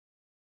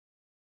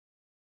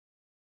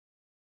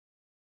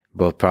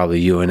both probably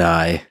you and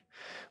I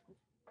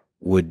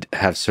would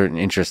have certain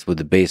interest with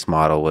the base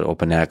model, what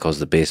OpenAI calls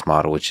the base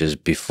model, which is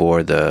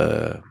before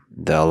the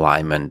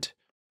alignment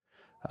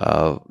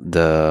of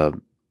the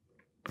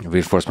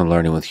reinforcement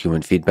learning with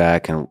human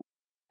feedback,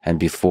 and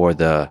before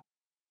the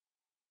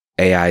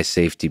AI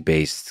safety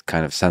based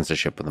kind of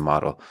censorship of the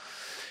model.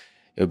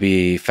 It would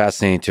be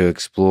fascinating to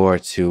explore,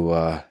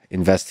 to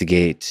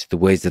investigate the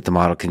ways that the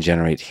model can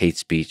generate hate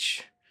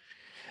speech,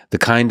 the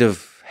kind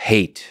of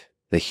hate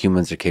that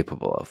humans are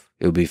capable of.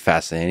 It would be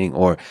fascinating.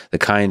 Or the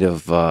kind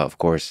of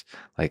course,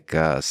 like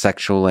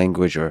sexual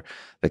language, or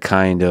the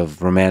kind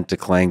of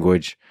romantic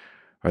language,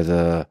 or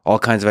the all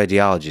kinds of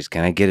ideologies.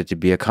 Can I get it to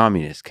be a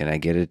communist? Can I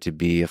get it to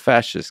be a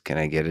fascist? Can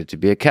I get it to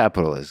be a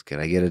capitalist? Can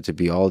I get it to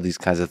be all these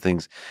kinds of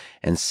things,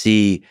 and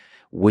see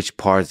which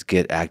parts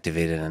get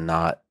activated and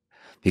not?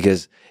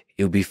 Because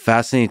it would be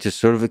fascinating to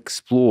sort of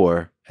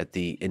explore at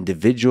the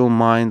individual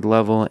mind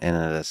level and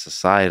at a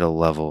societal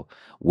level,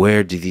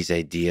 where do these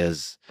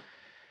ideas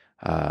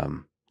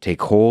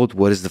take hold?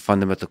 What is the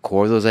fundamental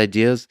core of those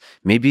ideas?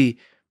 Maybe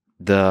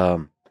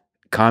the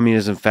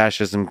communism,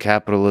 fascism,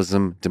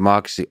 capitalism,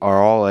 democracy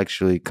are all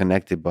actually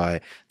connected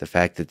by the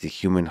fact that the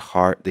human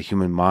heart, the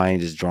human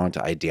mind is drawn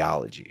to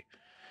ideology,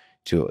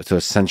 to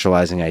a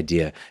centralizing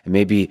idea. And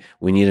maybe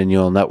we need a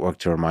neural network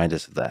to remind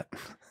us of that.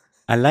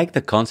 I like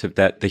the concept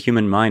that the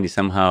human mind is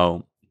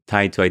somehow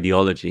tied to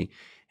ideology.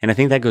 And I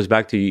think that goes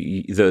back to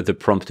the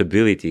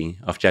promptability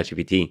of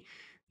ChatGPT.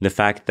 The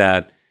fact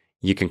that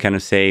you can kind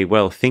of say,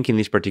 well, think in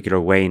this particular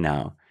way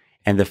now.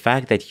 And the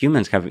fact that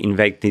humans have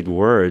invented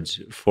words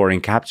for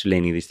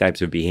encapsulating these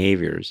types of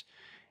behaviors.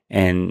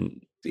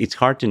 And it's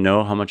hard to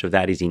know how much of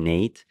that is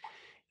innate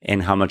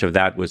and how much of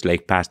that was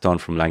like passed on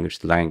from language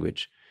to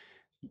language.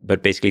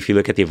 But basically, if you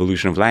look at the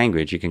evolution of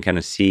language, you can kind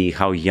of see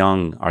how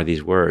young are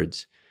these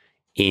words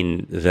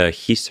in the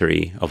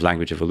history of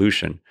language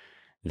evolution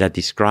that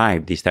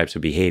describe these types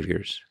of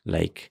behaviors,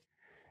 like,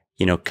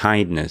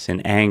 kindness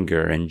and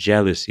anger and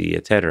jealousy,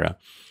 etc.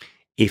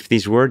 If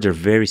these words are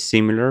very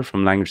similar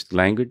from language to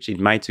language, it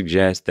might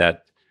suggest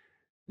that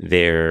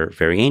they're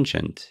very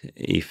ancient.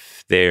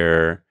 If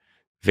they're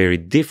very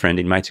different,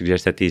 it might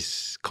suggest that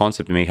this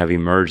concept may have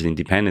emerged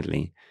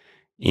independently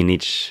in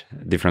each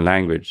different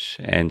language,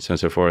 and so on and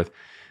so forth.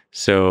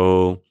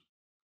 So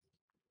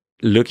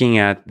looking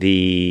at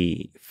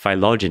the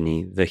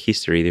phylogeny, the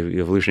history, the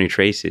evolutionary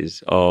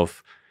traces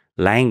of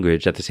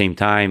language at the same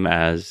time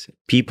as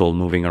people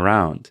moving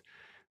around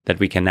that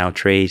we can now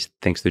trace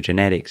thanks to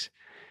genetics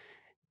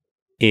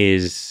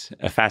is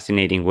a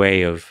fascinating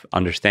way of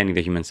understanding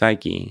the human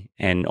psyche,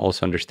 and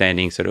also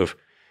understanding sort of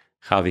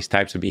how these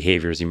types of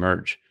behaviors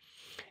emerge.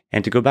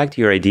 And to go back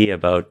to your idea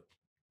about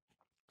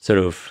sort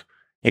of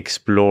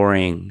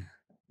exploring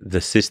the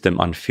system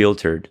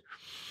unfiltered,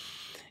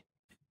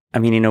 I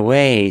mean, in a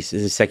way,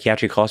 the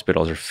psychiatric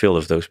hospitals are full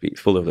of those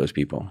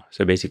people.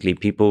 So basically,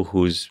 people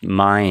whose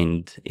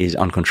mind is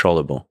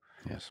uncontrollable,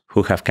 Yes.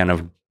 who have kind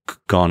of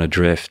gone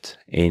adrift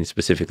in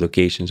specific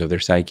locations of their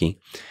psyche.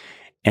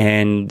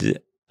 And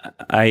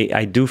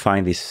I do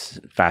find this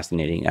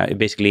fascinating.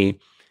 Basically,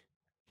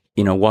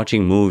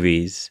 watching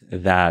movies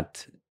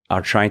that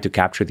are trying to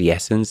capture the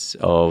essence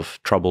of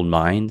troubled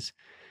minds,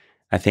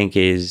 I think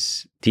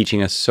is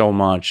teaching us so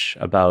much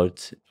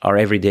about our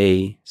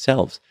everyday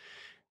selves.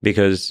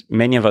 Because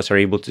many of us are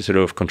able to sort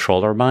of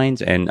control our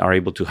minds and are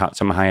able to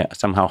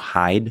somehow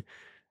hide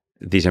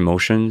these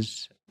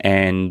emotions.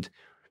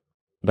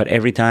 But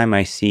every time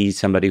I see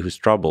somebody who's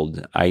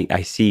troubled,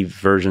 I see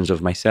versions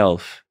of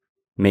myself,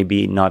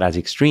 maybe not as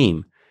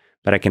extreme,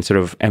 but I can sort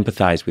of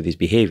empathize with these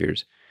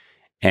behaviors.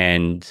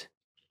 And,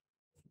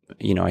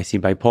 I see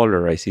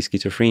bipolar, I see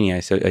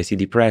schizophrenia, I see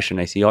depression,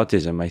 I see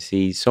autism, I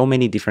see so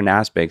many different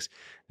aspects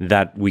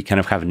that we kind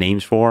of have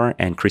names for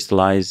and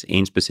crystallize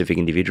in specific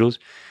individuals.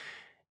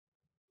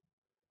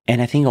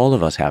 And I think all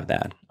of us have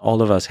that.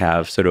 All of us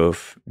have sort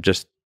of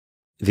just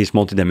this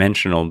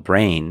multidimensional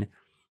brain,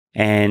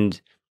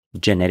 and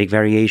genetic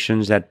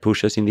variations that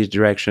push us in these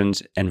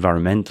directions,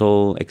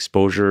 environmental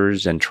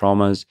exposures and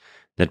traumas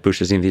that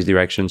push us in these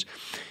directions,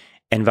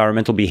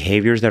 environmental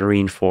behaviors that are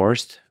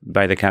reinforced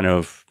by the kind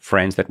of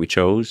friends that we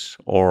chose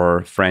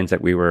or friends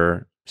that we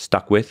were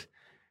stuck with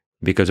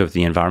because of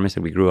the environments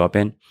that we grew up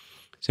in.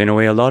 So in a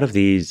way, a lot of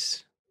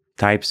these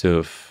types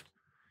of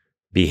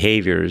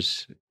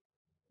behaviors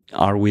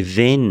are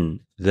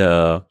within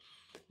the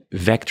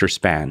vector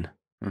span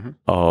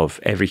of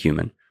every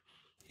human.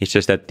 It's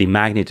just that the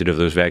magnitude of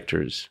those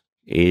vectors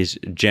is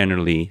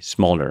generally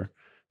smaller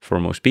for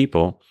most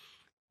people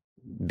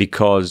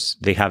because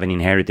they haven't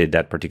inherited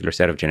that particular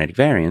set of genetic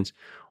variants,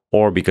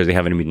 or because they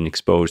haven't been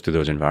exposed to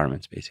those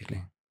environments,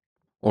 basically.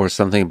 Or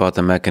something about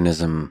the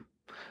mechanism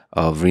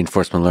of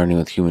reinforcement learning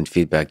with human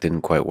feedback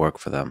didn't quite work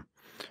for them.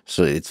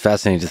 So it's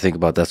fascinating to think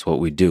about that's what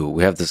we do.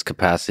 We have this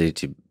capacity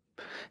to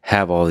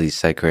have all these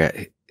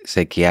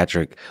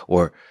psychiatric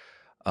or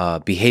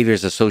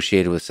behaviors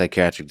associated with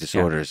psychiatric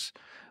disorders.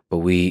 Yeah. But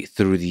we,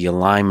 through the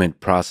alignment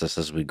process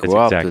as we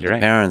grow up with the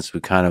parents, we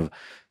kind of,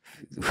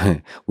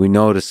 we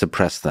know to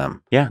suppress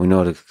them. Yeah. We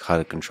know how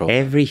to control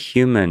every them.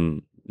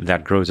 Human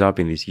that grows up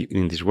in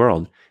this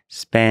world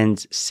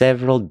spends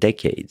several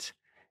decades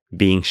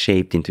being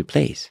shaped into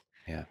place.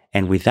 Yeah.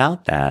 And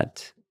without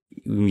that,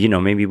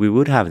 maybe we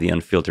would have the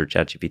unfiltered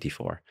ChatGPT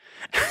 4.